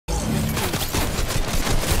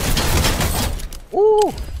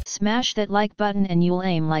Ooh! Smash that like button and you'll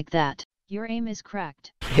aim like that. Your aim is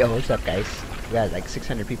cracked. Yo, what's up, guys? We got like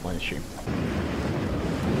 600 people on the stream.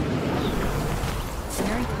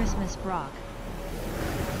 Merry Christmas, Brock.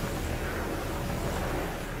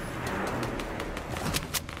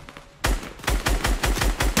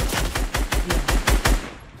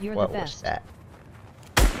 You're What the best. was that?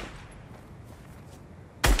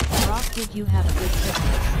 Brock, did you have a good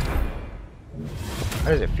Christmas?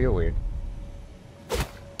 Why does it feel weird?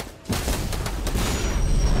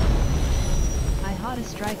 I had a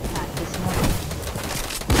strike pack this morning.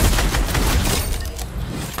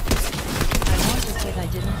 I want to quit. I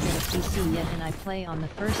didn't get a PC yet and I play on the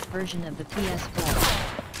first version of the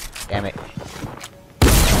PS4. Damn it.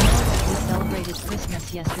 We celebrated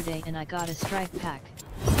Christmas yesterday and I got a strike pack.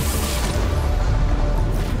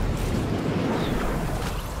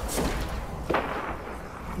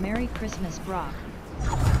 Merry Christmas, Brock.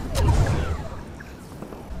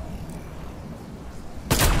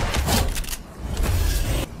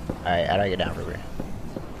 Alright, how do I get down, Ruger?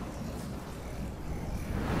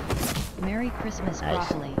 Merry Christmas, Nice.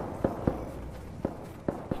 Broccoli.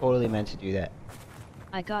 Totally meant to do that.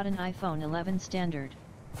 I got an iPhone 11 standard.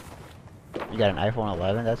 You got an iPhone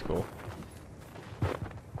 11? That's cool.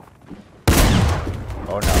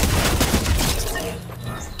 Oh no.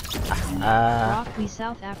 Brock, we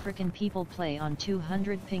South African people play on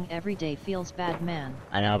 200 ping every day. Feels bad, man.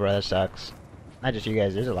 I know, bro, that sucks. Not just you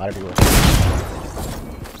guys, there's a lot of people.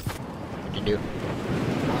 What you do?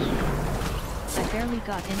 I barely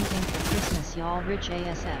got anything for Christmas, y'all. Rich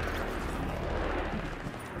ASF.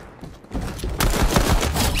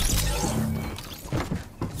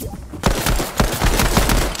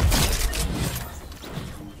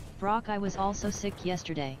 Brock, I was also sick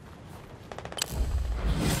yesterday.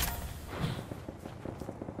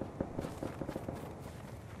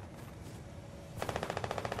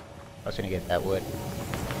 I was gonna get that wood.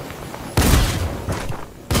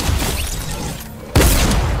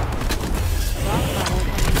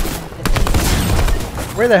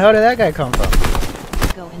 Where the hell did that guy come from?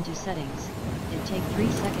 Go into settings. It take 3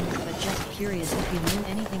 seconds, but just curious if you knew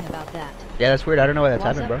anything about that. Yeah, that's weird. I don't know why that's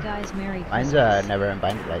What's happened, up, bro. guys? Merry Mine's Christmas. never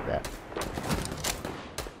unbinded like that.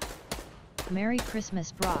 Merry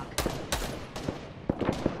Christmas, Brock.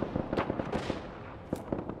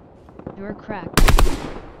 You're cracked.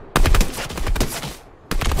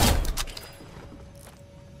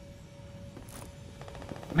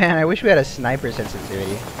 Man, I wish we had a sniper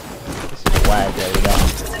sensitivity. This is why I get it out.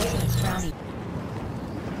 Christmas brownie.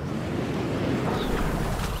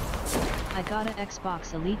 I got an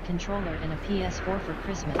Xbox Elite controller and a PS4 for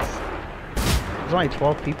Christmas. There's only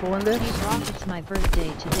 12 people in this? Hey Brock, it's my birthday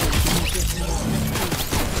today. Can you give me a sneak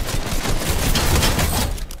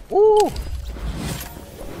peek? Ooh!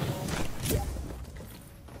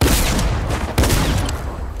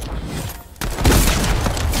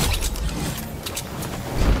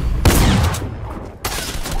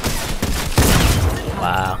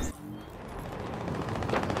 Wow.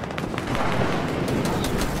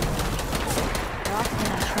 Brock,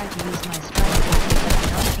 when I tried to use my strike pack, it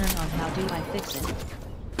did not turn on. How do I fix it?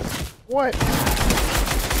 What?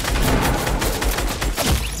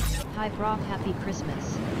 Hi Brock, happy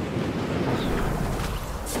Christmas.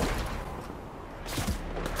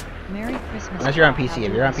 Merry Christmas. Unless you're on Brock. PC. How If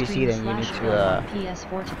do you're I on PC, stream then you need slash to, run on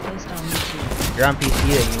PS4 to post on YouTube. If you're on PC,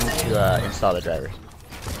 then you need to install the drivers.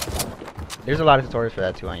 There's a lot of tutorials for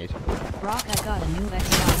that too on YouTube. Brock, I got a new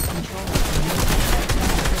Xbox controller and a new headset for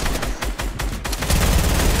Christmas.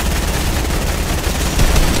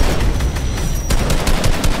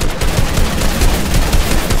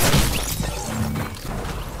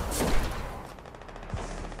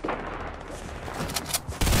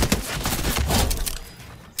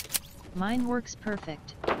 Mine works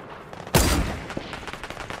perfect.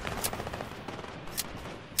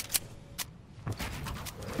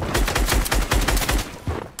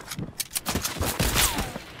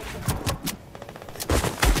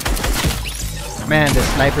 Man, the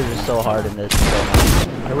snipers are so hard in this.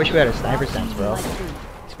 I wish we had a sniper sense, bro.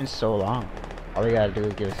 It's been so long. All we gotta do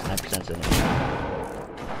is give a sniper sense in it.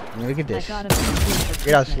 I mean, look at this. I got a PC for Look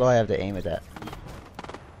at how slow I Christmas. have to aim at that.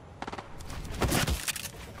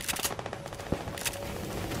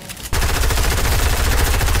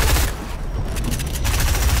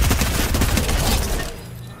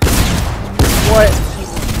 What?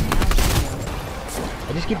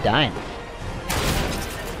 I just keep dying.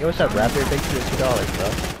 Yo, what's up, Raptor? Thanks for the $2, bro.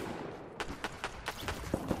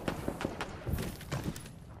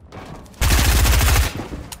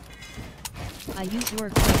 I use your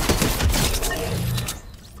code.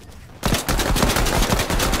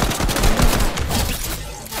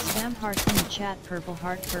 hearts in the chat. Purple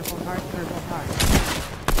heart, purple heart, purple heart.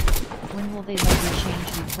 When will they let you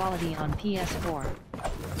change the quality on PS4?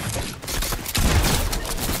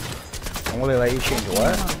 When will they let you change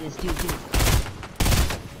what? Is doo -doo.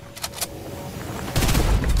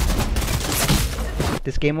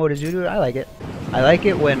 This game mode is doo-doo. I like it. I like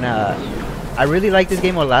it when I really liked this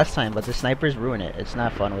game mode last time, but the snipers ruin it. It's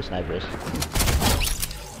not fun with snipers.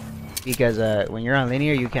 Because when you're on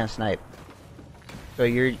linear, you can't snipe. So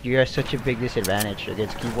you have such a big disadvantage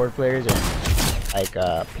against keyboard players and like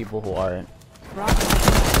people who aren't.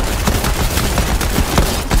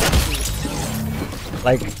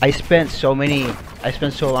 Like I spent so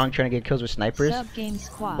long trying to get kills with snipers,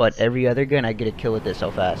 but every other gun I get a kill with it so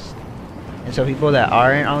fast. And so people that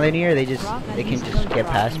aren't on linear, they can just get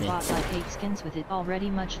past me. Like 8 skins with it already.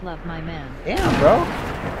 Much love, my man. Damn, bro.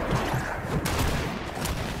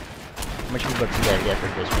 How much V-Bucks you gotta get for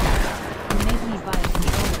Christmas? You made me buy a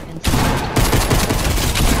controller and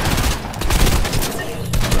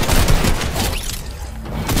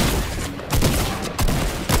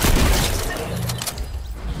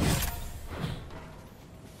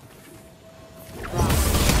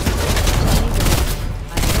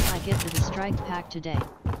I get the strike pack today.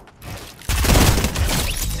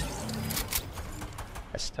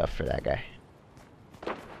 That's tough for that guy.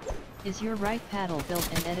 Is your right paddle built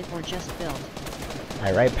and edit or just built?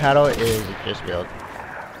 My right paddle is just built.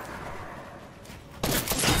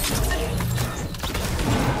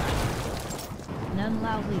 None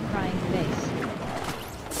loudly crying bass.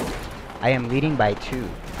 I am leading by 2.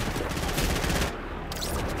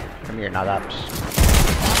 Come here, Nagaps.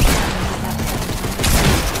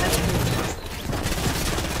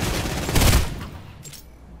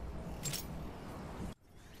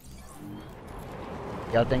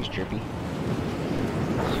 Yo, thanks, Drippy.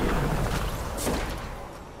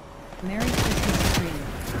 Merry Christmas tree.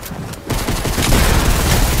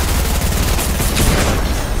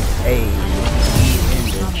 Hey, in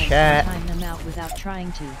the chat. Time them out without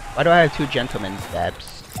trying to. Why do I have 2 gentlemen,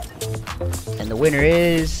 Babs? And the winner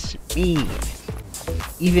is me.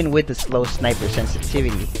 Even with the slow sniper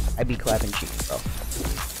sensitivity, I be clapping cheeks, bro.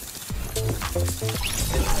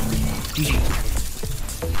 GG.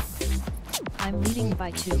 I'm leading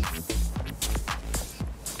by 2.